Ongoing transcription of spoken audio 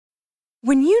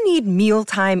When you need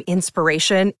mealtime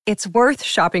inspiration, it's worth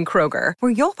shopping Kroger,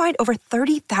 where you'll find over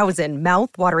 30,000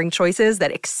 mouth-watering choices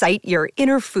that excite your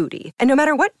inner foodie. And no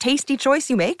matter what tasty choice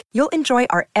you make, you'll enjoy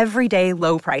our everyday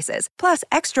low prices, plus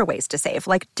extra ways to save,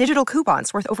 like digital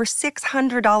coupons worth over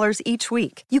 $600 each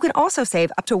week. You can also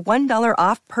save up to $1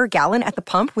 off per gallon at the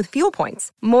pump with fuel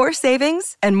points. More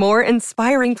savings and more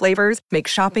inspiring flavors make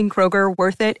shopping Kroger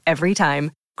worth it every time.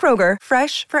 Kroger,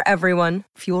 fresh for everyone.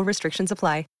 Fuel restrictions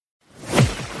apply.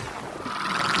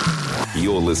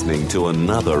 You're listening to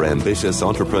another Ambitious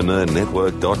Entrepreneur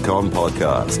Network.com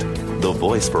podcast. The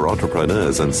voice for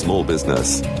entrepreneurs and small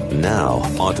business. Now,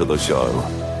 onto the show.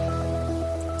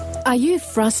 Are you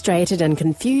frustrated and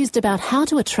confused about how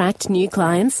to attract new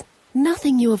clients?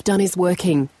 Nothing you have done is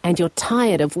working, and you're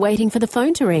tired of waiting for the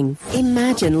phone to ring.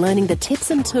 Imagine learning the tips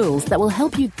and tools that will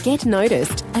help you get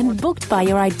noticed and booked by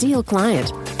your ideal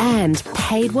client, and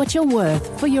paid what you're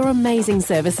worth for your amazing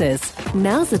services.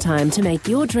 Now's the time to make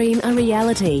your dream a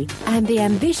reality, and the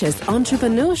Ambitious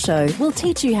Entrepreneur Show will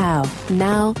teach you how.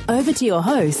 Now, over to your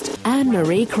host,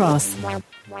 Anne-Marie Cross.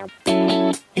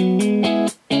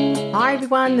 Hi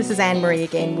everyone, this is Anne-Marie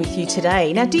again with you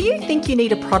today. Now, do you think you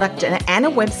need a product and a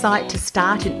website to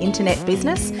start an internet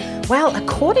business? Well,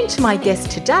 according to my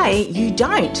guest today, you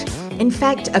don't. In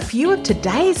fact, a few of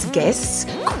today's guests'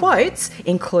 quotes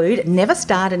include never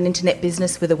start an internet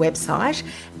business with a website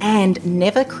and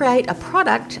never create a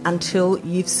product until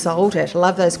you've sold it.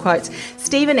 Love those quotes.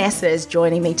 Stephen Esser is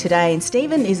joining me today, and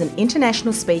Stephen is an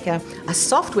international speaker, a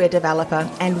software developer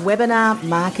and webinar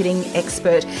marketing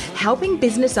expert, helping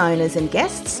business owners and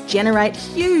guests generate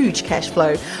huge cash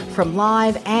flow from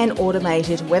live and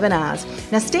automated webinars.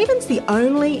 Now, Stephen's the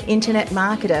only internet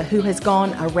marketer who has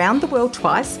gone around the world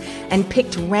twice and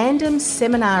picked random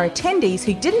seminar attendees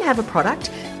who didn't have a product,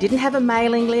 didn't have a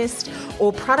mailing list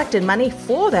or product and money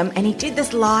for them, and he did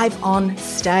this live on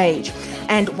stage.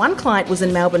 And one client was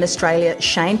in Melbourne, Australia,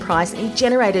 Shane Price, and he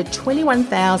generated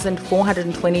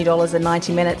 $21,420 in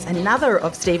 90 minutes. Another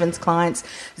of Stephen's clients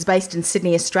is based in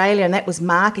Sydney, Australia, and that was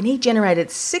Mark, and he generated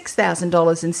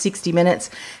 $6,000 in 60 minutes.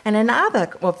 And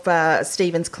another of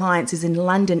Stephen's clients is in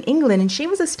London, England, and she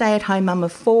was a stay-at-home mum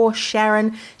of 4,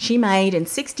 Sharon. She made in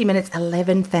 60 minutes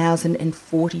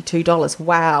 $11,042.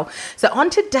 Wow. So on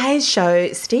today's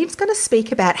show, Steve's going to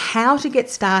speak about how to get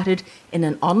started in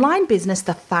an online business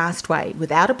the fast way,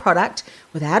 without a product,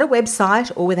 without a website,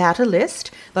 or without a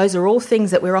list. Those are all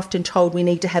things that we're often told we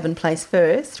need to have in place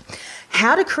first.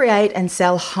 How to create and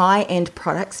sell high-end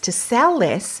products to sell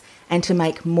less and to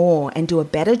make more and do a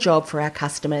better job for our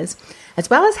customers, as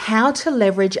well as how to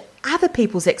leverage other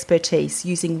people's expertise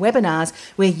using webinars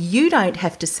where you don't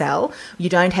have to sell, you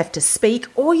don't have to speak,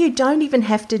 or you don't even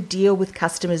have to deal with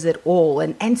customers at all,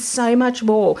 and so much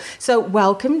more. So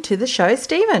welcome to the show,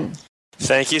 Stephen.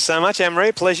 Thank you so much,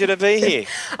 Anne-Marie. Pleasure to be here.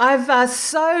 I've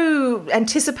so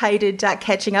anticipated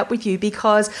catching up with you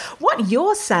because what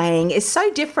you're saying is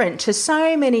so different to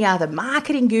so many other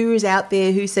marketing gurus out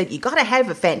there who said you got to have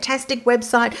a fantastic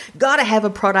website, got to have a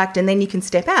product, and then you can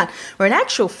step out. Where in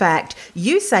actual fact,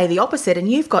 you say the opposite,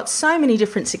 and you've got so many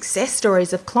different success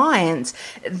stories of clients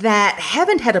that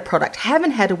haven't had a product,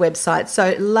 haven't had a website.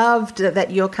 So loved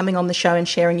that you're coming on the show and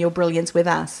sharing your brilliance with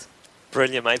us.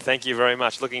 Brilliant, mate. Thank you very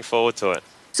much. Looking forward to it.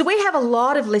 So we have a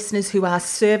lot of listeners who are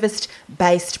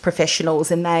service-based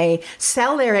professionals, and they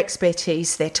sell their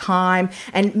expertise, their time,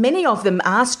 and many of them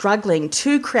are struggling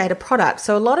to create a product.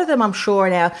 So a lot of them, I'm sure, are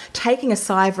now taking a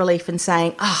sigh of relief and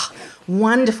saying,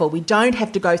 wonderful, we don't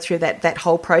have to go through that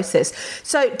whole process.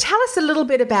 So tell us a little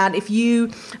bit about if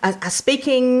you are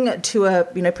speaking to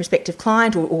a prospective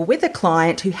client or with a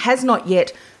client who has not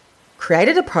yet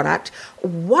created a product,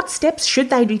 what steps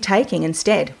should they be taking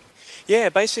instead? Yeah,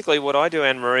 basically what I do,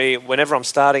 Anne-Marie, whenever I'm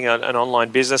starting an online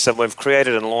business, and we've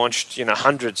created and launched,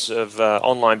 hundreds of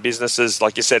online businesses,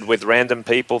 like you said, with random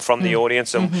people from the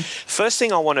audience. And first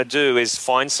thing I want to do is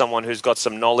find someone who's got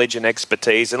some knowledge and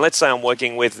expertise. And let's say I'm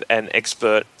working with an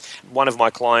expert. One of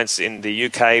my clients in the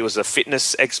UK was a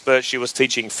fitness expert. She was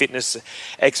teaching fitness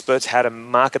experts how to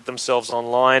market themselves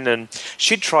online, and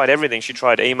she'd tried everything. She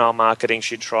tried email marketing,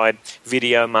 she tried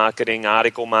video marketing,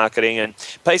 article marketing, and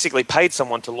basically paid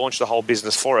someone to launch the whole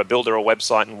business for her, build her a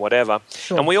website and whatever.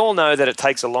 Sure. And we all know that it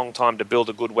takes a long time to build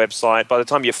a good website. By the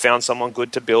time you've found someone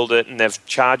good to build it and they've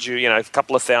charged you, a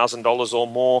couple of $1,000s or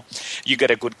more, you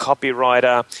get a good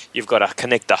copywriter, you've got to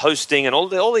connect the hosting and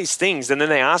all these things. And then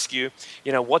they ask you,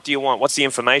 what do you want? What's the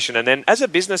information? And then as a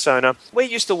business owner, we're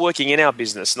used to working in our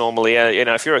business normally.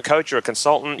 If you're a coach or a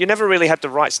consultant, you never really had to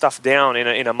write stuff down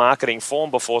in a marketing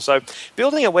form before. So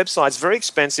building a website is very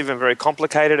expensive and very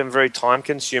complicated and very time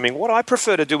consuming. What I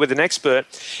prefer to do with an expert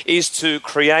is to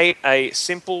create a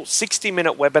simple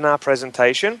 60-minute webinar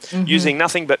presentation using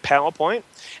nothing but PowerPoint,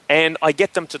 and I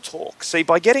get them to talk. See,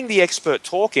 by getting the expert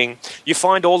talking, you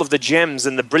find all of the gems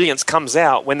and the brilliance comes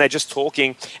out when they're just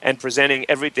talking and presenting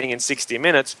everything in 60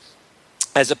 minutes.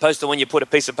 As opposed to when you put a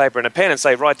piece of paper and a pen and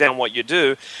say, write down what you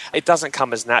do, it doesn't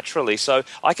come as naturally. So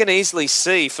I can easily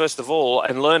see, first of all,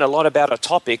 and learn a lot about a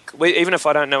topic, even if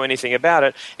I don't know anything about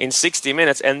it, in 60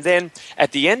 minutes. And then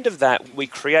at the end of that, we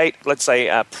create, let's say,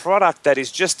 a product that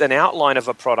is just an outline of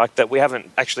a product that we haven't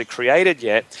actually created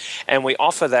yet, and we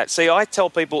offer that. See, I tell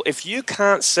people, if you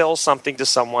can't sell something to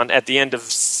someone at the end of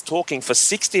talking for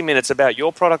 60 minutes about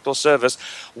your product or service,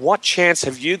 what chance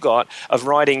have you got of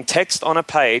writing text on a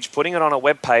page, putting it on a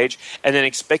web page, and then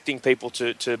expecting people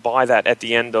to buy that at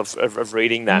the end of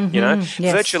reading that? Yes.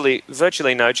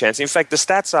 Virtually no chance. In fact, the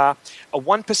stats are a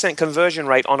 1% conversion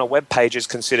rate on a web page is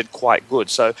considered quite good.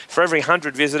 So for every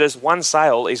 100 visitors, one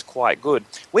sale is quite good.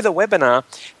 With a webinar,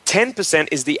 10%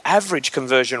 is the average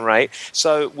conversion rate.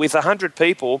 So with 100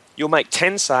 people, you'll make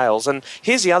 10 sales. And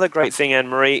here's the other great thing,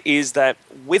 Anne-Marie, is that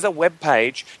with a web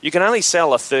page, you can only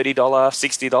sell a $30,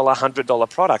 $60, $100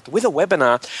 product. With a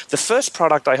webinar, the first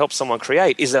product I help someone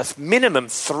create is a minimum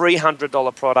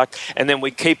 $300 product, and then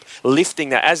we keep lifting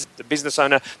that. As the business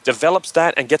owner develops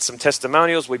that and gets some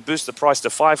testimonials, we boost the price to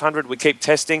 $500. We keep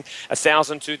testing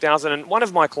 $1,000, $2,000. And one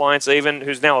of my clients, even,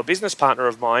 who's now a business partner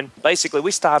of mine, basically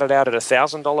we started out at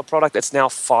 $1,000 product. It's now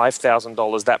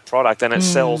 $5,000, that product, and it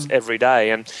sells every day.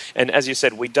 And as you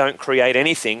said, we don't create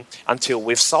anything until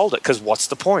we've sold it, because what's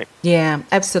the point? Yeah,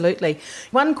 absolutely.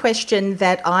 One question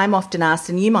that I'm often asked,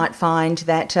 and you might find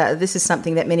that this is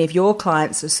something that many of your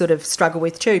clients sort of struggle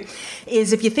with too,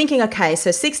 is if you're thinking, okay, so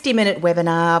 60-minute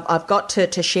webinar, I've got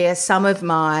to share some of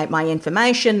my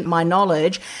information, my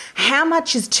knowledge. How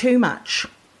much is too much?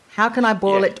 How can I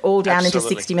boil it all down into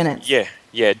 60 minutes?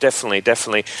 Yeah,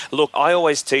 definitely. Look, I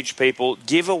always teach people,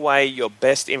 give away your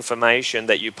best information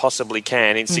that you possibly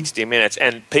can in 60 minutes.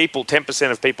 And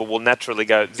 10% of people will naturally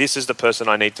go, this is the person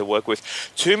I need to work with.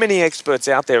 Too many experts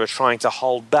out there are trying to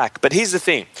hold back. But here's the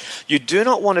thing. You do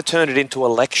not want to turn it into a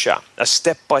lecture, a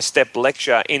step-by-step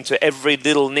lecture into every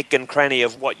little nick and cranny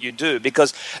of what you do,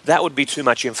 because that would be too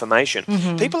much information.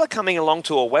 People are coming along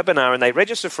to a webinar and they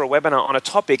register for a webinar on a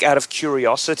topic out of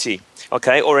curiosity,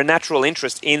 okay, or a natural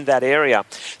interest in that area.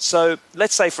 So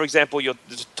let's say, for example,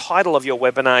 the title of your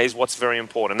webinar is what's very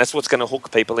important. That's what's going to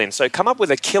hook people in. So come up with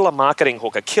a killer marketing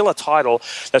hook, a killer title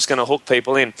that's going to hook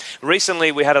people in.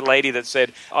 Recently, we had a lady that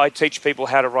said, I teach people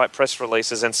how to write press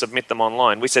releases and submit them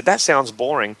online. We said, that sounds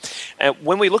boring. And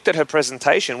when we looked at her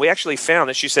presentation, we actually found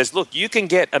that she says, look, you can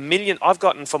get I've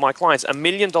gotten for my clients $1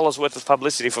 million worth of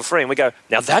publicity for free. And we go,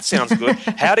 now that sounds good.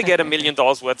 How to get $1 million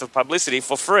worth of publicity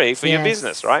for free for your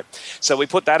business, right? So we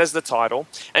put that as the title.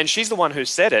 And she's the one who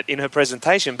said it in her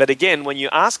presentation. But again, when you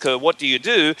ask her, what do you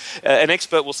do? An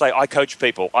expert will say, I coach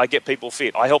people. I get people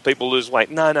fit. I help people lose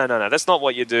weight. No. That's not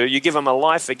what you do. You give them a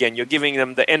life again. You're giving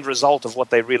them the end result of what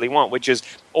they really want, which is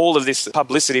all of this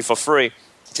publicity for free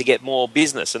to get more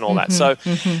business and all that. So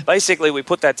basically we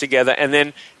put that together, and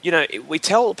then, we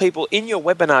tell people in your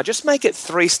webinar, just make it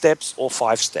 3 steps or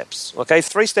 5 steps, okay?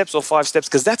 3 steps or 5 steps,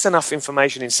 because that's enough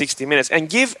information in 60 minutes, and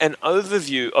give an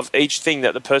overview of each thing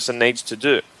that the person needs to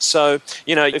do. So,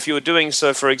 if you were doing,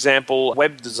 for example,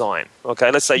 web design,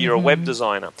 okay, let's say you're a web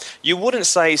designer, you wouldn't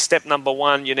say step number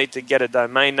 1, you need to get a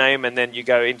domain name, and then you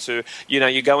go into,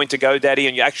 GoDaddy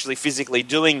and you're actually physically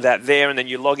doing that there, and then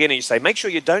you log in and you say, make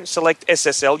sure you don't select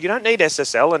SSL. You don't need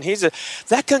SSL, and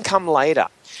that can come later.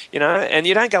 And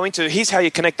you don't go into, here's how you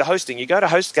connect the hosting. You go to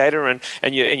HostGator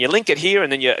and you link it here,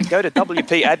 and then you go to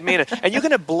WP admin, and you're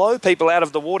going to blow people out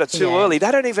of the water too early.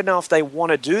 They don't even know if they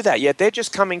want to do that yet. They're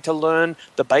just coming to learn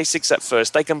the basics at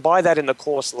first. They can buy that in the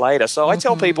course later. So I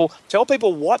tell people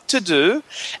what to do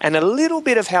and a little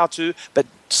bit of how to, but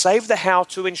save the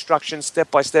how-to instructions step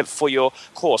by step for your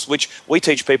course, which we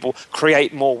teach people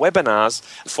create more webinars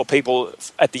for people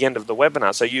at the end of the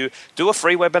webinar. So you do a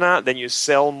free webinar, then you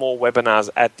sell more webinars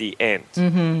at the end.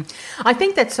 I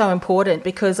think that's so important,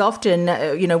 because often,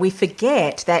 we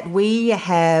forget that we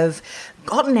have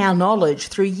gotten our knowledge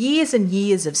through years and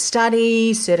years of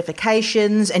study,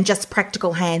 certifications, and just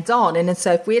practical hands-on. And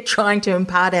so if we're trying to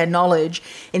impart our knowledge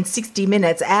in 60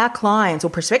 minutes, our clients or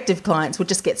prospective clients will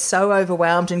just get so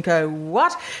overwhelmed and go,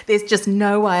 what? There's just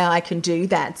no way I can do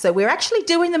that. So we're actually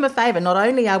doing them a favour. Not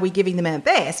only are we giving them our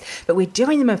best, but we're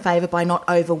doing them a favour by not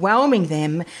overwhelming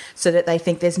them so that they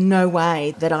think there's no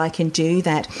way that I can do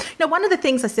that. Now, one of the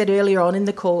things I said earlier on in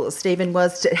the call, Stephen,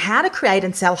 was how to create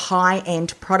and sell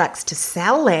high-end products to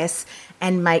sell less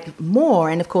and make more,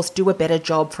 and of course do a better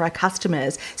job for our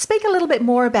customers. Speak a little bit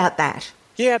more about that.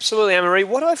 Yeah, absolutely, Anne-Marie.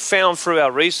 What I've found through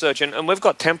our research, and we've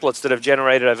got templates that have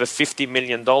generated over $50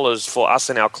 million for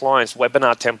us and our clients,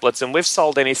 webinar templates, and we've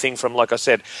sold anything from, like I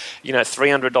said,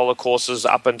 $300 courses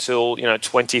up until,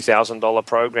 $20,000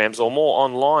 programs or more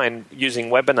online using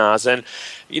webinars. And,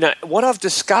 what I've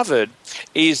discovered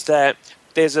is that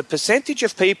there's a percentage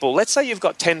of people, let's say you've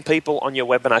got 10 people on your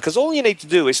webinar, because all you need to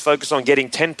do is focus on getting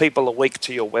 10 people a week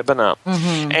to your webinar.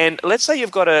 Mm-hmm. And let's say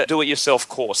you've got a do-it-yourself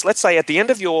course. Let's say at the end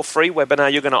of your free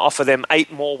webinar, you're going to offer them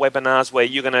 8 more webinars where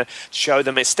you're going to show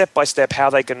them step-by-step how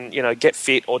they can, get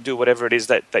fit or do whatever it is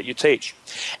that you teach.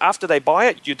 After they buy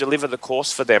it, you deliver the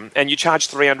course for them, and you charge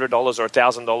 $300 or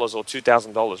 $1,000 or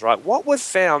 $2,000, right? What we've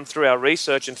found through our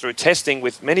research and through testing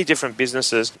with many different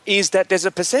businesses is that there's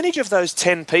a percentage of those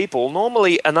 10 people, normally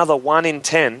another 1 in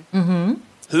 10, mm-hmm.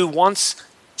 who wants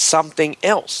something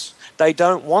else. They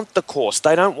don't want the course.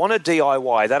 They don't want a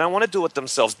DIY. They don't want to do it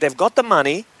themselves. They've got the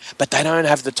money, but they don't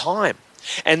have the time.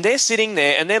 And they're sitting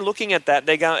there and they're looking at that.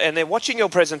 They go and they're watching your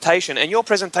presentation, and your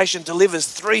presentation delivers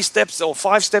 3 steps or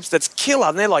 5 steps that's killer.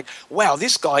 And they're like, wow,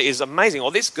 this guy is amazing,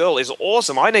 or this girl is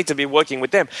awesome. I need to be working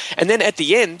with them. And then at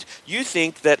the end, you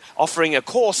think that offering a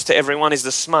course to everyone is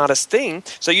the smartest thing.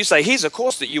 So you say, here's a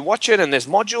course that you watch it, and there's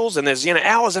modules, and there's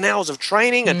hours and hours of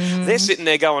training. And they're sitting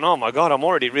there going, oh my God, I'm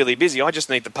already really busy. I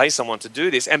just need to pay someone to do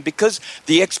this. And because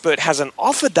the expert hasn't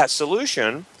offered that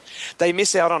solution, they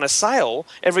miss out on a sale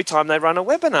every time they run a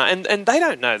webinar. And they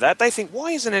don't know that. They think,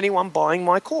 why isn't anyone buying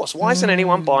my course? Why isn't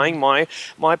anyone buying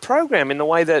my program in the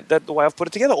way that the way I've put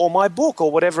it together, or my book, or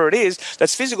whatever it is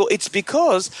that's physical? It's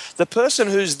because the person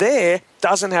who's there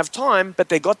doesn't have time, but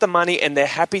they got the money and they're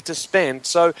happy to spend.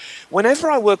 So whenever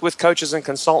I work with coaches and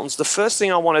consultants, the first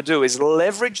thing I want to do is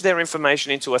leverage their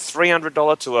information into a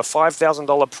 $300 to a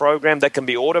 $5,000 program that can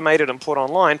be automated and put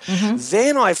online. Mm-hmm.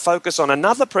 Then I focus on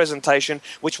another presentation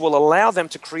which will allow them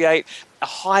to create a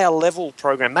higher level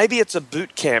program. Maybe it's a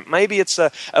boot camp. Maybe it's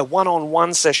a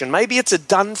one-on-one session. Maybe it's a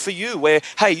done for you where,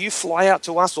 hey, you fly out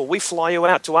to us or we fly you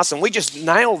out to us and we just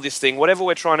nail this thing, whatever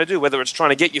we're trying to do, whether it's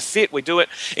trying to get you fit, we do it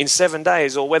in 7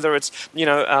 days, or whether it's,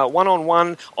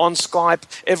 one-on-one on Skype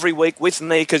every week with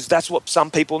me, because that's what some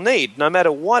people need. No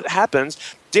matter what happens,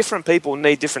 different people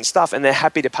need different stuff and they're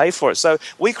happy to pay for it. So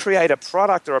we create a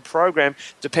product or a program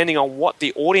depending on what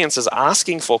the audience is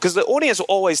asking for, because the audience will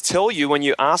always tell you when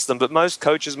you ask them, but most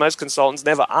coaches, most consultants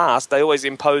never ask. They always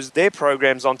impose their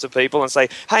programs onto people and say,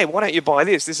 hey, why don't you buy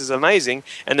this? This is amazing.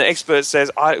 And the expert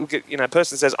says,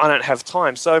 person says, I don't have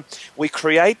time. So we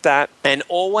create that, and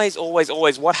always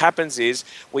what happens is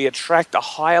we attract a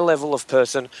higher level of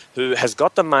person who has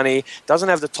got the money, doesn't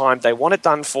have the time, they want it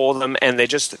done for them, and they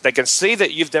can see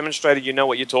that you've demonstrated you know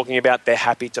what you're talking about, they're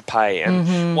happy to pay.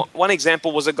 And one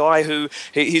example was a guy who,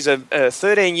 he's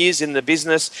 13 years in the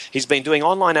business, he's been doing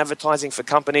online advertising for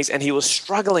companies, and he was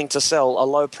struggling to sell a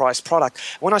low-price product.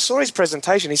 When I saw his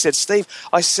presentation, he said, Steve,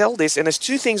 I sell this, and there's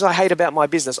 2 things I hate about my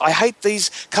business. I hate these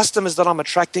customers that I'm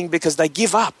attracting because they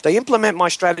give up. They implement my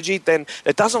strategy, then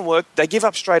it doesn't work, they give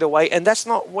up straight away, and that's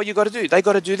not what you got to do. They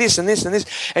got to do this and this and this.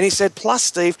 And he said, plus,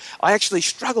 Steve, I actually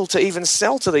struggle to even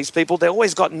sell to these people. They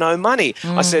always got no money.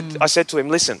 I said to him,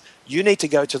 listen, you need to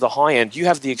go to the high end. You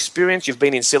have the experience. You've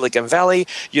been in Silicon Valley.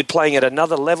 You're playing at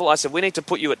another level. I said, we need to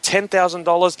put you at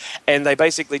 $10,000, and they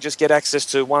basically just get access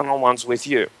to one-on-ones with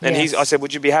you. And yes. I said,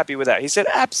 would you be happy with that? He said,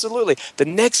 absolutely. The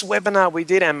next webinar we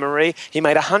did, Anne-Marie, he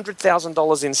made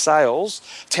 $100,000 in sales,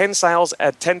 10 sales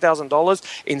at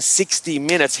 $10,000 in 60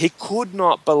 minutes. He could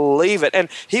not believe it. And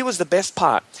here was the best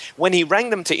part. When he rang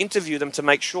them to interview them to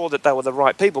make sure that they were the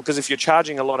right people, because if you're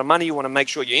charging a lot of money, you want to make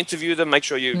sure you interview them, make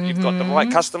sure you've got the right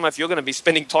customer. If you're going to be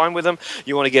spending time with them,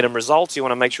 you want to get them results, you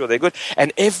want to make sure they're good.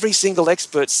 And every single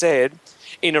expert said,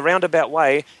 in a roundabout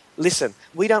way, listen,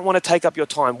 we don't want to take up your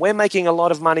time. We're making a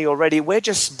lot of money already. We're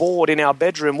just bored in our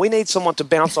bedroom. We need someone to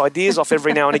bounce ideas off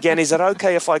every now and again. Is it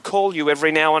okay if I call you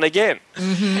every now and again?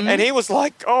 And he was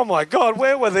like, oh my God,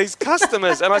 where were these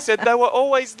customers? And I said, they were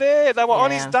always there. They were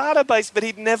on his database, but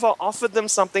he'd never offered them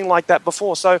something like that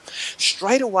before. So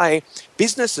straight away,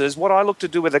 businesses, what I look to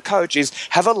do with a coach is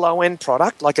have a low-end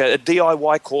product, like a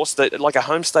DIY course, like a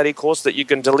home study course that you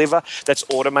can deliver that's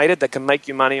automated, that can make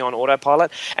you money on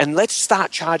autopilot. And let's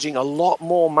start charging a lot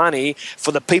more money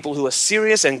for the people who are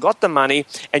serious and got the money,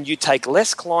 and you take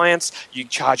less clients, you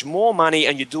charge more money,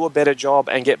 and you do a better job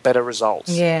and get better results.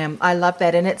 Yeah, I love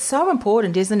that. And it's so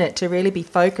important, isn't it, to really be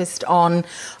focused on,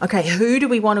 okay, who do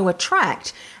we want to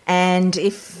attract? And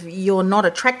if you're not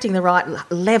attracting the right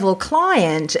level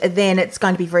client, then it's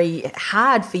going to be very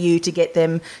hard for you to get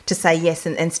them to say yes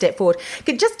and step forward.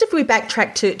 Just if we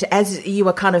backtrack to as you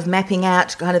were kind of mapping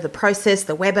out kind of the process,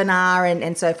 the webinar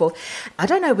and so forth, I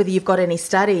don't know know whether you've got any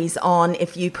studies on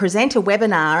if you present a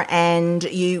webinar and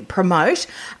you promote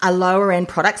a lower end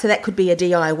product, so that could be a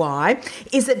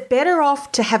DIY, is it better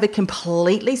off to have a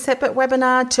completely separate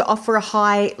webinar to offer a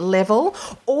high level,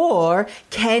 or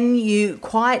can you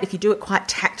if you do it quite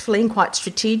tactfully and quite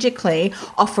strategically,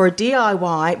 offer a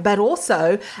DIY but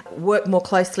also work more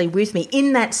closely with me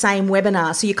in that same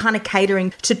webinar, so you're kind of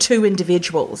catering to two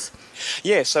individuals?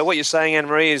 Yeah, so what you're saying,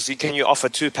 Anne-Marie, is can you offer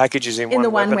two packages in one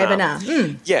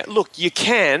webinar? Yeah, look, you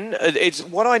can. It's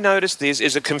what I noticed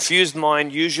is a confused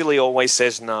mind usually always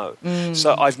says no.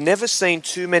 So I've never seen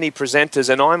too many presenters,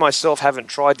 and I myself haven't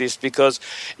tried this because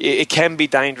it can be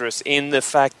dangerous in the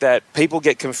fact that people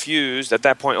get confused at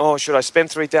that point. Oh, should I spend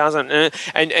 $3,000?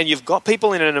 And you've got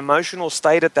people in an emotional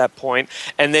state at that point,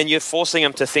 and then you're forcing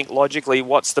them to think logically,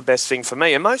 what's the best thing for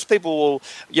me? And most people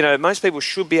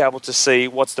should be able to see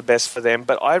what's the best for them,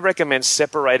 but I recommend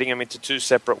separating them into two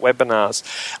separate webinars.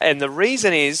 And the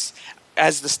reason is,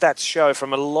 as the stats show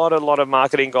from a lot of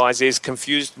marketing guys, is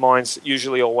confused minds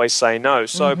usually always say no.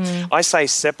 So I say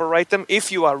separate them.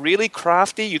 If you are really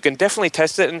crafty, you can definitely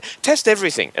test it and test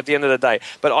everything at the end of the day.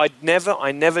 But I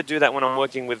never do that when I'm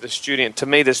working with the student. To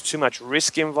me, there's too much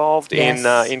risk involved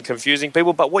in confusing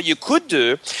people. But what you could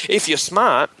do, if you're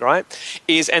smart, right,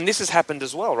 is, and this has happened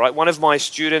as well, right? One of my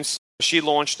students, she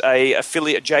launched a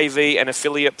affiliate JV and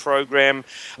affiliate program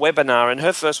webinar, and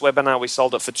her first webinar we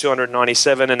sold it for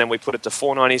 $297, and then we put it to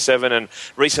 $497, and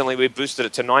recently we boosted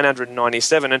it to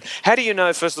 $997. And how do you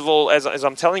know, first of all, as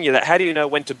I'm telling you that, how do you know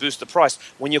when to boost the price?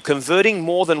 When you're converting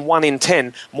more than 1 in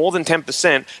 10, more than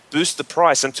 10%, boost the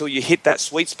price until you hit that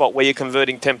sweet spot where you're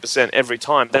converting 10% every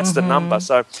time. That's the number.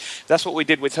 So that's what we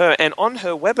did with her. And on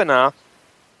her webinar,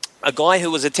 a guy who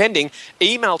was attending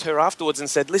emailed her afterwards and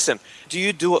said, listen, do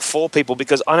you do it for people?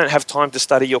 Because I don't have time to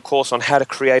study your course on how to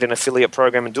create an affiliate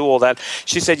program and do all that.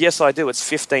 She said, yes, I do. It's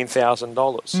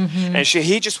 $15,000. And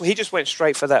he just went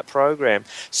straight for that program.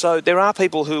 So there are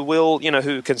people who will,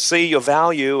 who can see your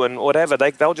value and whatever.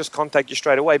 They'll just contact you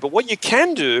straight away. But what you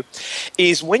can do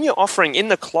is when you're offering in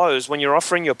the close, when you're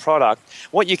offering your product,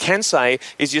 what you can say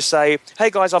is you say,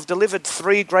 hey guys, I've delivered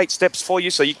 3 great steps for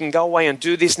you so you can go away and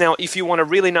do this. Now, if you want to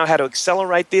really know how to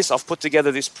accelerate this, I've put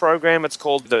together this program. It's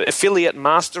called the Affiliate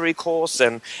Mastery Course,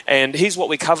 and here's what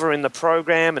we cover in the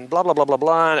program, and blah, blah, blah, blah,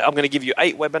 blah. I'm going to give you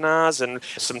 8 webinars and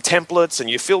some templates, and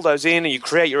you fill those in, and you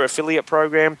create your affiliate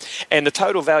program. And the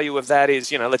total value of that is,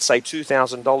 let's say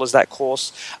 $2,000, that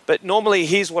course. But normally,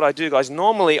 here's what I do, guys.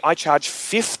 Normally, I charge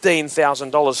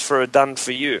 $15,000 for a done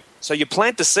for you. So you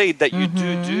plant the seed that you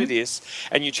do this,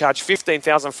 and you charge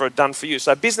 $15,000 for it done for you.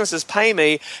 So businesses pay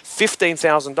me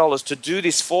 $15,000 to do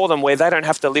this for them, where they don't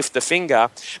have to lift the finger.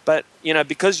 But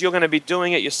because you're going to be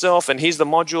doing it yourself, and here's the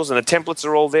modules and the templates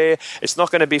are all there, it's not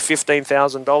going to be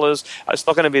 $15,000. It's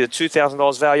not going to be the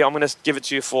 $2,000 value. I'm going to give it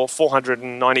to you for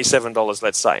 $497,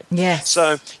 let's say. Yes.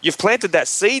 So you've planted that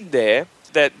seed there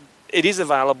that it is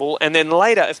available, and then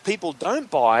later, if people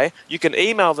don't buy, you can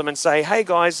email them and say, hey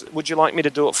guys, would you like me to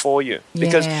do it for you?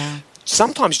 Because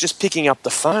sometimes just picking up the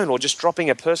phone or just dropping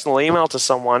a personal email to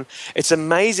someone, it's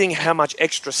amazing how much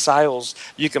extra sales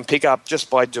you can pick up just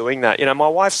by doing that. My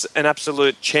wife's an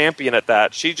absolute champion at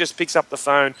that. She just picks up the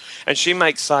phone and she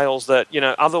makes sales that,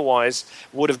 otherwise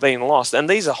would have been lost. And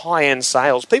these are high-end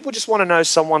sales. People just want to know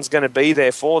someone's going to be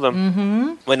there for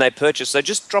them when they purchase. So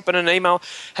just drop in an email.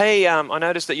 Hey, I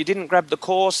noticed that you didn't grab the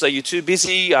course. Are you too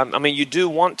busy? You do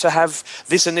want to have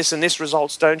this and this and this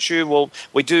results, don't you? Well,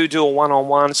 we do a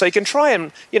one-on-one. So you can try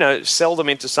and sell them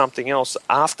into something else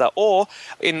after. Or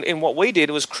in what we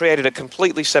did was created a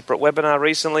completely separate webinar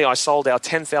recently. I sold our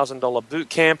 $10,000 boot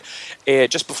camp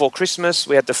just before Christmas.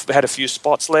 We had a few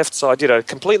spots left, so I did a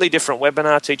completely different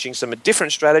webinar teaching some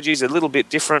different strategies, a little bit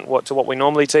different to what we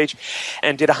normally teach,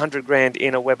 and did $100,000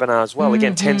 in a webinar as well.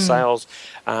 Again, 10 sales,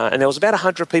 and there was about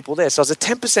 100 people there. So it was a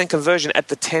 10% conversion at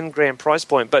the $10,000 price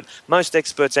point. But most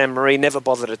experts, Anne-Marie, never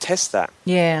bother to test that.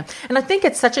 Yeah, and I think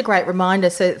it's such a great reminder.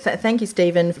 So thank you,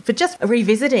 Stephen, for just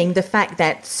revisiting the fact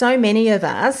that so many of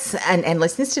us and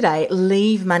listeners today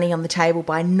leave money on the table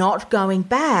by not going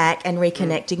back and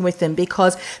reconnecting with them,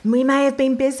 because we may have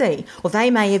been busy, or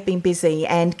they may have been busy,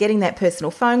 and getting that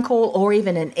personal phone call or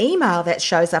even an email that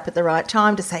shows up at the right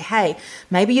time to say, hey,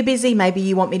 maybe you're busy, maybe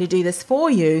you want me to do this for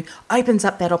you, opens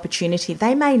up that opportunity.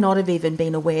 They may not have even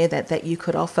been aware that you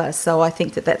could offer. So I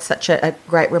think that's such a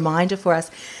great reminder for us.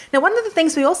 Now, one of the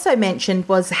things we also mentioned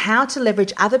was how to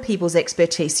leverage other people's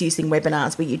expertise using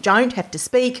webinars, where you don't have to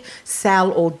speak,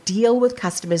 sell, or deal with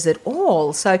customers at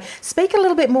all. So speak a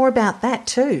little bit more about that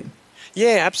too.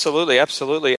 Yeah, absolutely.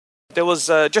 There was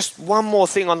just one more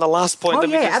thing on the last point.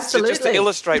 Absolutely. Just to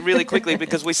illustrate really quickly,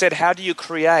 because we said, how do you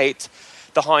create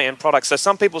the high-end products. So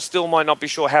some people still might not be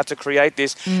sure how to create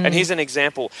this. And here's an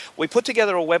example. We put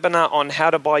together a webinar on how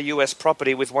to buy US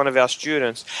property with one of our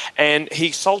students, and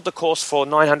he sold the course for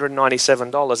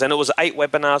 $997. And it was 8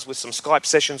 webinars with some Skype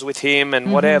sessions with him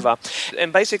and whatever.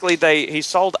 And basically he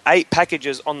sold 8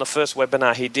 packages on the first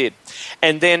webinar he did.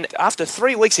 And then after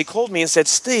 3 weeks, he called me and said,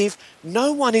 Steve,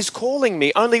 no one is calling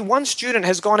me. Only one student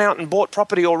has gone out and bought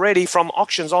property already from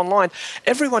auctions online.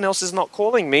 Everyone else is not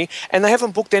calling me, and they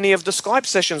haven't booked any of the Skype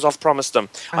sessions I've promised them.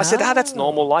 I said, that's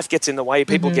normal. Life gets in the way.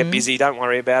 People get busy. Don't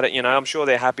worry about it. I'm sure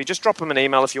they're happy. Just drop them an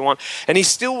email if you want. And he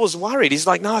still was worried. He's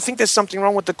like, no, I think there's something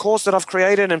wrong with the course that I've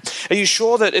created. And are you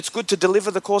sure that it's good to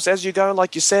deliver the course as you go,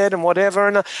 like you said, and whatever?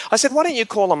 And I said, why don't you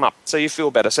call them up so you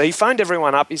feel better? So he phoned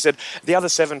everyone up. He said, the other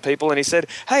 7 people, and he said,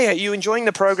 hey, are you enjoying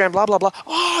the program? Blah, blah, blah.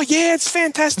 Oh, yeah, it's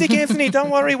fantastic, Anthony. Don't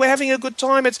worry. We're having a good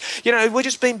time. It's, we're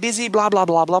just being busy, blah, blah,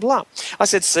 blah, blah, blah. I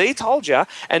said, see, told you.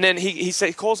 And then he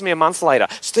calls me a month later.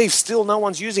 Steve, still no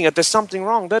one's using it. There's something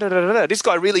wrong. Da, da, da, da. This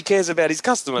guy really cares about his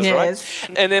customers, right?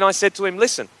 And then I said to him,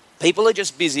 listen, people are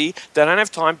just busy. They don't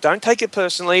have time. Don't take it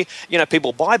personally.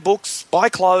 People buy books, buy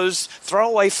clothes, throw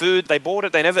away food. They bought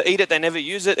it. They never eat it. They never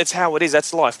use it. It's how it is.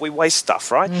 That's life. We waste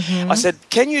stuff, right? I said,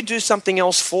 can you do something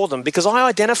else for them? Because I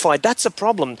identified that's a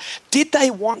problem. Did they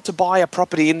want to buy a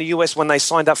property in the US when they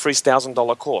signed up for his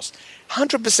 $1,000 course?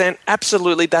 100%,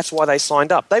 absolutely, that's why they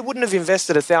signed up. They wouldn't have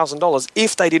invested $1,000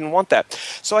 if they didn't want that.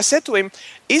 So I said to him,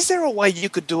 is there a way you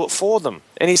could do it for them?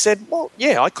 And he said, well,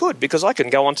 yeah, I could, because I can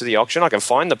go onto the auction, I can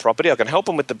find the property, I can help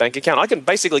them with the bank account, I can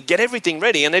basically get everything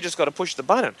ready and they just got to push the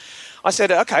button. I said,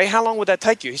 okay, how long would that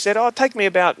take you? He said, it'd take me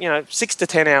about, 6 to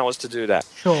 10 hours to do that.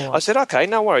 Sure. I said, okay,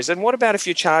 no worries. And what about if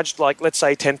you charged, let's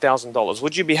say $10,000?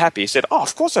 Would you be happy? He said, oh,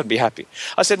 of course I'd be happy.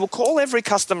 I said, well, call every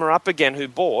customer up again who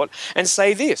bought and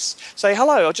say this. Say,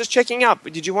 hello, I'm just checking up.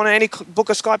 Did you want to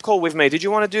book a Skype call with me? Did you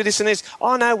want to do this and this?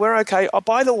 Oh, no, we're okay. Oh,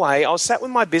 by the way, I was sat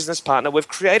with my business partner. We've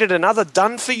created another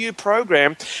done-for-you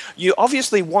program. You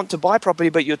obviously want to buy property,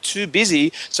 but you're too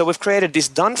busy. So we've created this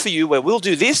done-for-you where we'll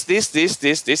do this, this, this,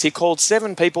 this, this. He called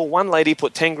 7 people. One lady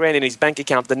put 10 grand in his bank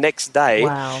account the next day.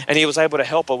 Wow. And he was able to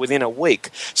help her within a week.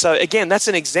 So again, that's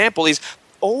an example is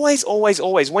always, always,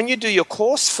 always, when you do your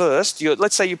course first,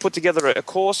 let's say you put together a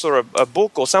course or a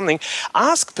book or something,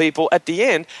 ask people at the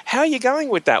end, how are you going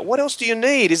with that? What else do you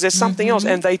need? Is there something else?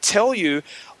 And they tell you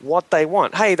what they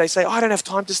want. Hey, they say, I don't have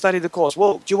time to study the course.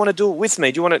 Well, do you want to do it with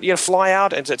me? Do you want to fly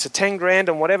out? And it's a 10 grand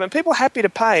and whatever. And people are happy to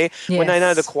pay when they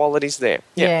know the quality's there.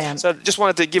 Yeah. So just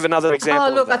wanted to give another example. Oh,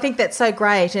 look, I think that's so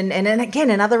great. And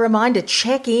again, another reminder,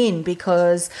 check in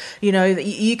because,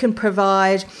 you can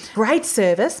provide great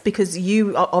service because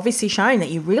you are obviously showing that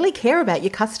you really care about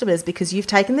your customers because you've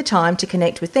taken the time to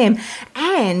connect with them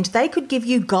and they could give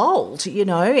you gold, in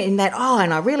that,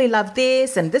 and I really love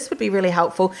this and this would be really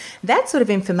helpful. That sort of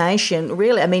information,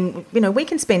 really, we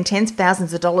can spend tens of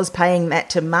thousands of dollars paying that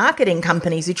to marketing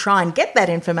companies who try and get that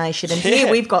information. And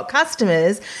here we've got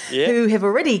customers who have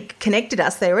already connected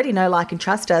us. They already know, like, and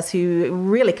trust us, who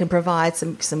really can provide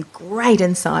some great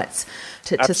insights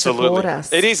to support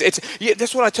us. It is.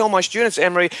 That's what I tell my students,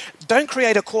 Anne-Marie. Don't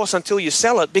create a course until you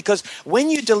sell it because when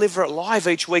you deliver it live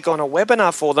each week on a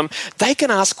webinar for them, they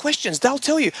can ask questions. They'll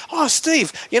tell you, oh,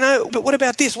 Steve, but what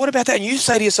about this? What about that? And you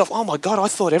say to yourself, oh, my God, I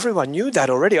thought everyone knew that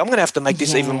already. I'm going to have to make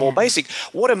this even more basic.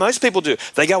 What do most people do?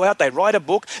 They go out, they write a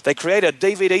book, they create a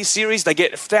DVD series, they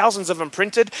get thousands of them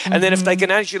printed, and then if they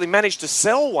can actually manage to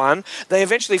sell one, they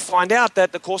eventually find out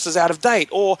that the course is out of date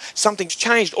or something's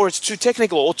changed or it's too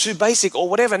technical or too basic or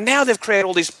whatever. Now they've created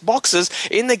all these boxes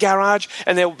in the garage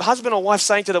and their husband or wife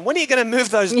saying to them, when are you going to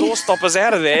move those door stoppers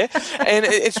out of there? And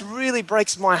it really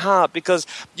breaks my heart because,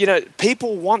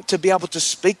 people want to be able to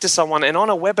speak to someone, and on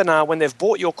a webinar, when they've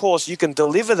bought your course, you can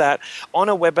deliver that on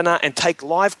a webinar and take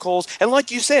live calls. And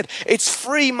like you said, it's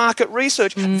free market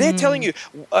research. They're telling you,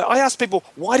 I ask people,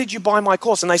 why did you buy my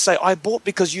course? And they say, I bought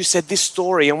because you said this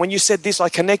story. And when you said this, I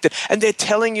connected. And they're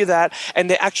telling you that, and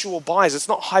they're actual buyers. It's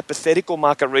not hypothetical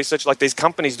market research like these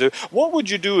companies do. What would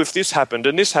you do if this happened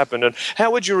and this happened? And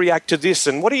how would you react to this?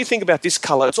 And what do you think about this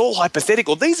color? It's all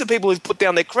hypothetical. These are people who've put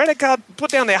down their credit card,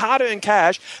 put down their hard-earned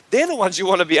cash. They're the ones you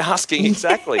want to be asking.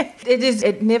 Exactly.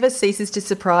 It never ceases to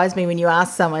surprise me when you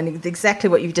ask someone exactly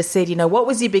what you've just said. What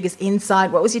was your biggest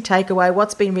insight? What was your takeaway?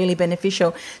 What's been really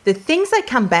beneficial? The things they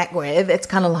come back with, it's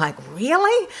kind of like,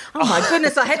 really? Oh, my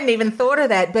goodness, I hadn't even thought of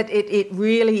that. But it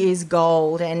really is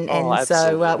gold. And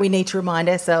so we need to remind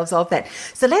ourselves of that.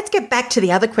 So let's get back to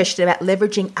the other question about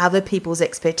leveraging other people's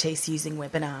expertise using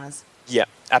webinars. Yeah,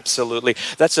 Absolutely.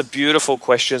 That's a beautiful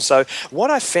question. So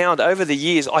what I found over the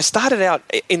years, I started out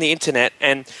in the internet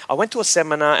and I went to a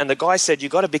seminar and the guy said,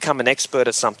 you've got to become an expert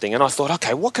at something. And I thought,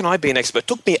 okay, what can I be an expert? It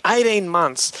took me 18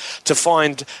 months to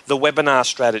find the webinar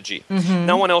strategy.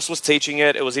 No one else was teaching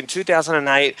it. It was in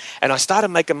 2008 and I started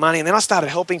making money and then I started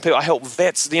helping people. I helped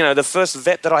vets. The first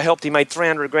vet that I helped, he made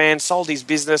 300 grand, sold his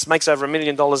business, makes over $1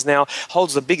 million now,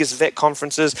 holds the biggest vet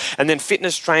conferences, and then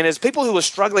fitness trainers, people who were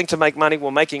struggling to make money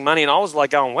were making money. And I was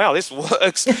like, wow, this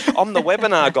works. I'm the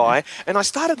webinar guy. And I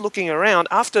started looking around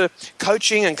after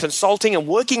coaching and consulting and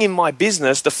working in my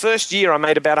business. The first year I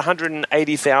made about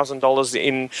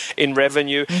 $180,000 in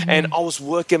revenue and I was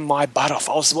working my butt off.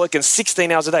 I was working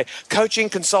 16 hours a day, coaching,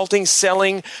 consulting,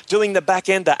 selling, doing the back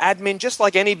end, the admin, just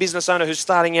like any business owner who's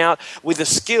starting out with a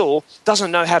skill,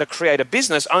 doesn't know how to create a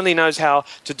business, only knows how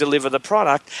to deliver the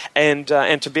product and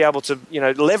to be able to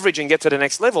leverage and get to the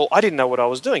next level. I didn't know what I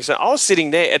was doing. So I was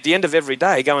sitting there at the end of every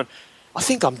day going, I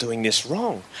think I'm doing this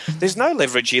wrong. There's no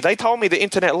leverage here. They told me the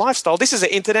internet lifestyle. This is an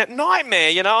internet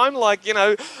nightmare. I'm like,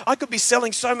 I could be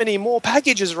selling so many more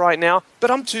packages right now,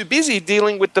 but I'm too busy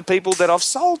dealing with the people that I've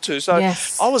sold to. So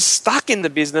I was stuck in the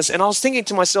business and I was thinking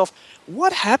to myself,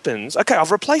 what happens? Okay,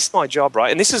 I've replaced my job,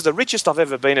 right? And this is the richest I've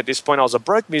ever been at this point. I was a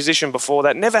broke musician before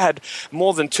that, never had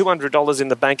more than $200 in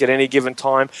the bank at any given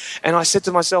time. And I said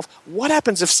to myself, what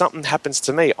happens if something happens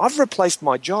to me? I've replaced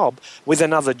my job with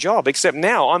another job, except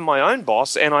now I'm my own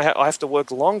boss and I have to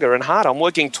work longer and harder. I'm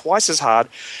working twice as hard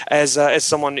as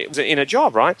someone in a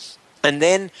job, right? And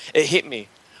then it hit me.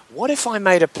 What if I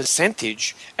made a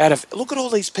percentage out of, look at all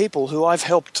these people who I've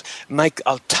helped make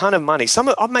a ton of money.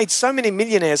 I've made so many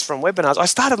millionaires from webinars. I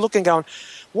started looking going,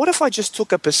 what if I just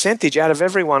took a percentage out of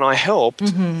everyone I helped?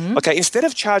 Okay, instead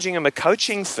of charging them a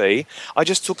coaching fee, I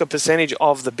just took a percentage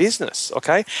of the business,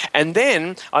 okay? And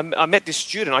then I met this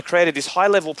student. I created this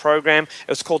high-level program. It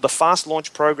was called the Fast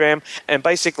Launch Program, and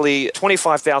basically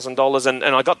 $25,000, and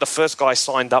I got the first guy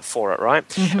signed up for it, right?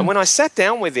 And when I sat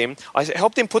down with him, I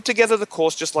helped him put together the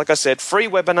course, just like I said, free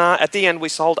webinar. At the end, we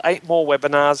sold 8 more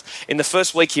webinars. In the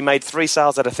first week, he made 3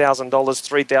 sales at $1,000,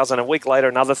 $3,000. A week later,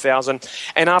 another $1,000.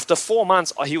 And after 4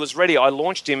 months, he was ready. I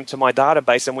launched him to my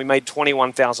database and we made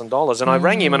 $21,000. And I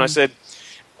rang him and I said,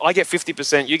 I get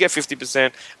 50%, you get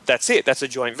 50%. That's it. That's a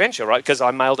joint venture, right? Because I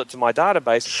mailed it to my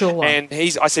database. Sure. And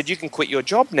I said, you can quit your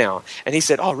job now. And he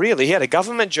said, oh, really? He had a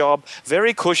government job,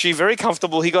 very cushy, very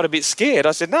comfortable. He got a bit scared.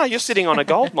 I said, no, you're sitting on a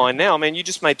gold mine now. Man, you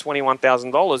just made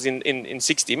 $21,000 in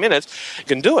 60 minutes. You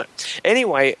can do it.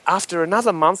 Anyway, after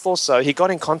another month or so, he got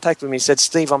in contact with me. He said,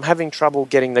 Steve, I'm having trouble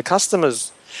getting the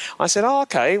customers. I said, oh,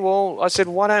 okay. Well, I said,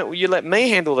 why don't you let me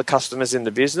handle the customers in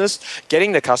the business,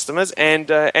 getting the customers, and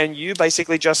you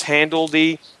basically just handle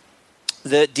the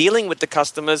dealing with the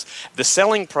customers, the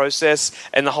selling process,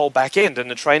 and the whole back end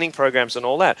and the training programs and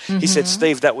all that. He said,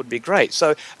 Steve, that would be great.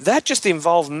 So that just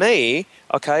involved me.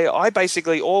 Okay,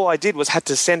 all I did was had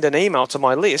to send an email to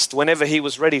my list whenever he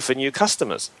was ready for new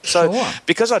customers. So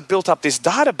because I'd built up this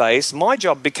database, my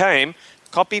job became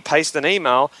copy, paste an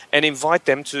email and invite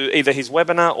them to either his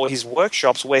webinar or his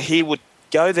workshops where he would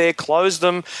go there, close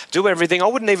them, do everything. I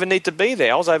wouldn't even need to be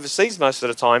there. I was overseas most of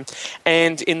the time.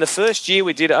 And in the first year,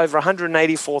 we did over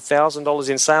 $184,000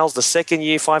 in sales. The second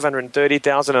year,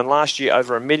 $530,000. And last year,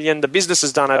 over $1 million. The business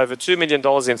has done over $2 million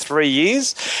in 3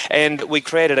 years. And we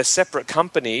created a separate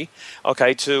company,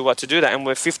 okay, to do that. And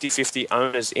we're 50-50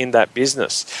 owners in that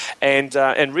business. And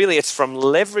really, it's from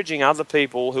leveraging other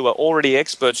people who are already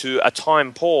experts, who are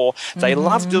time poor. They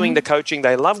love doing the coaching.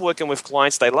 They love working with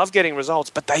clients. They love getting results,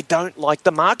 but they don't like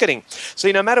the marketing.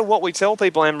 So no matter what we tell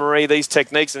people, Anne-Marie, these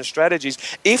techniques and strategies,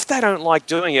 if they don't like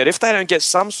doing it, if they don't get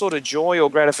some sort of joy or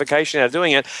gratification out of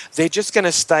doing it, they're just going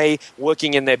to stay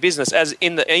working in their business. As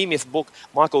in the E-Myth book,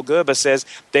 Michael Gerber says,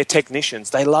 they're technicians.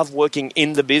 They love working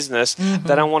in the business.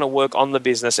 They don't want to work on the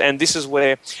business. And this is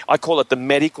where I call it the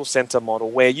medical center model,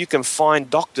 where you can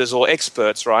find doctors or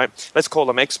experts, right? Let's call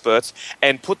them experts,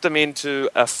 and put them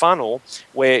into a funnel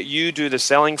where you do the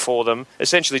selling for them,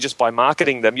 essentially just by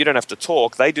marketing them. You don't have to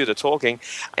talk, they do the talking,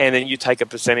 and then you take a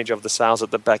percentage of the sales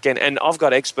at the back end. And I've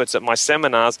got experts at my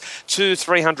seminars,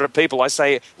 200-300 people. I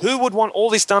say, who would want all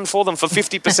this done for them for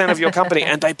 50% of your company?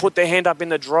 And they put their hand up in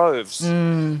the droves,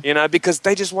 because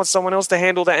they just want someone else to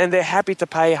handle that, and they're happy to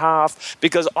pay half,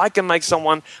 because I can make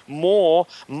someone more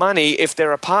money if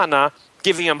they're a partner,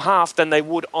 giving them half than they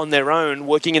would on their own,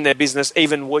 working in their business,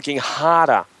 even working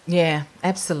harder. Yeah,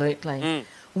 absolutely.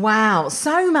 Wow,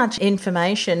 so much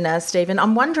information, Stephen.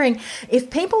 I'm wondering if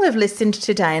people have listened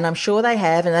today, and I'm sure they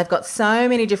have, and they've got so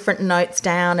many different notes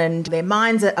down and their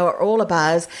minds are all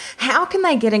abuzz, how can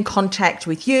they get in contact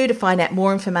with you to find out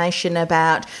more information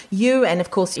about you and,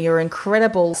 of course, your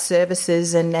incredible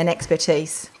services and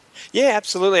expertise? Yeah,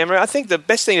 absolutely, Emery. I think the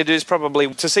best thing to do is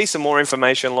probably to see some more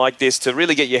information like this, to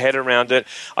really get your head around it.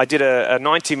 I did a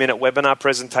 90-minute webinar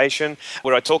presentation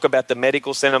where I talk about the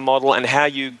medical center model and how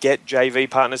you get JV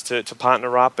partners to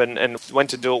partner up and when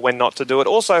to do it, when not to do it.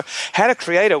 Also, how to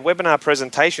create a webinar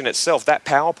presentation itself, that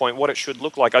PowerPoint, what it should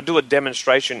look like. I do a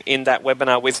demonstration in that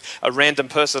webinar with a random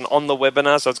person on the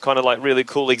webinar, so it's kind of like really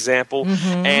cool example.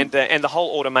 And the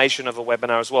whole automation of a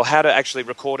webinar as well, how to actually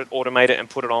record it, automate it, and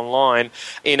put it online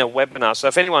in a webinar. So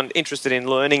if anyone interested in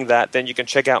learning that, then you can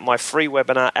check out my free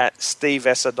webinar at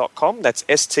steveessa.com. That's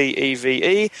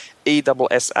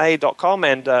STEVEESSA.com,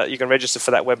 and you can register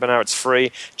for that webinar. It's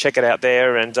free. Check it out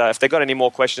there, and if they've got any more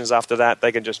questions after that,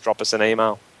 they can just drop us an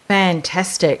email.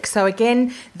 Fantastic. So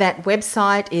again, that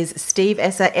website is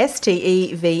steveessa,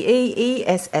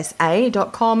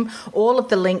 STEVEESSA.com. All of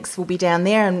the links will be down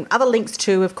there, and other links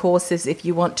too, of course, is if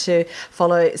you want to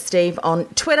follow Steve on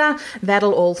Twitter,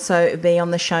 that'll also be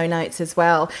on the show notes as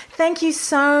well. Thank you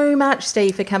so much,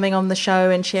 Steve, for coming on the show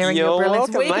and sharing your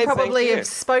brilliance. Welcome, We probably have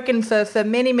spoken for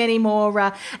many, many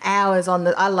more hours on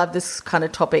the. I love this kind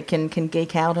of topic and can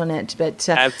geek out on it. But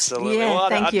absolutely. Yeah,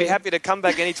 well, I'd be happy to come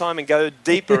back anytime and go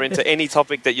deeper into any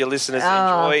topic that your listeners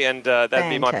enjoy, and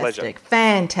that'd be my pleasure.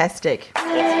 Fantastic.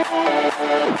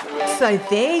 So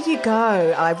there you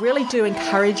go. I really do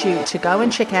encourage you to go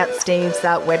and check out Steve's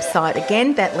website.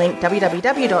 Again, that link,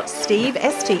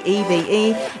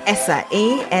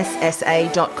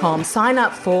 www.steveessa.com. Sign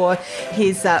up for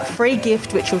his free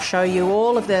gift, which will show you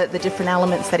all of the different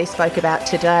elements that he spoke about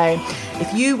today.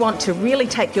 If you want to really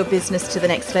take your business to the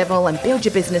next level and build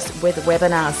your business with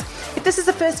webinars. If this is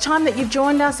the first time that you've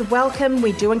joined us, welcome.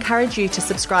 We do encourage you to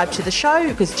subscribe to the show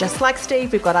because just like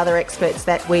Steve, we've got other experts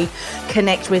that we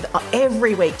connect with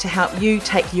every week to help you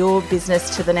take your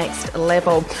business to the next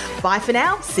level. Bye for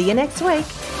now. See you next week.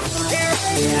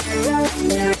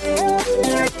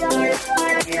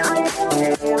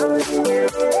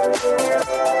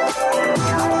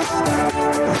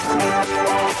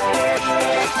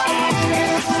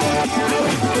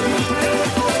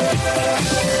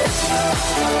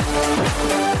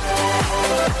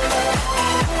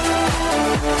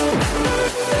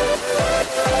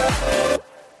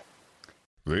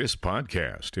 This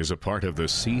podcast is a part of the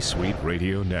C-Suite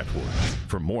Radio Network.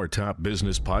 For more top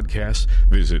business podcasts,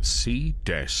 visit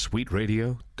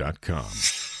c-suiteradio.com.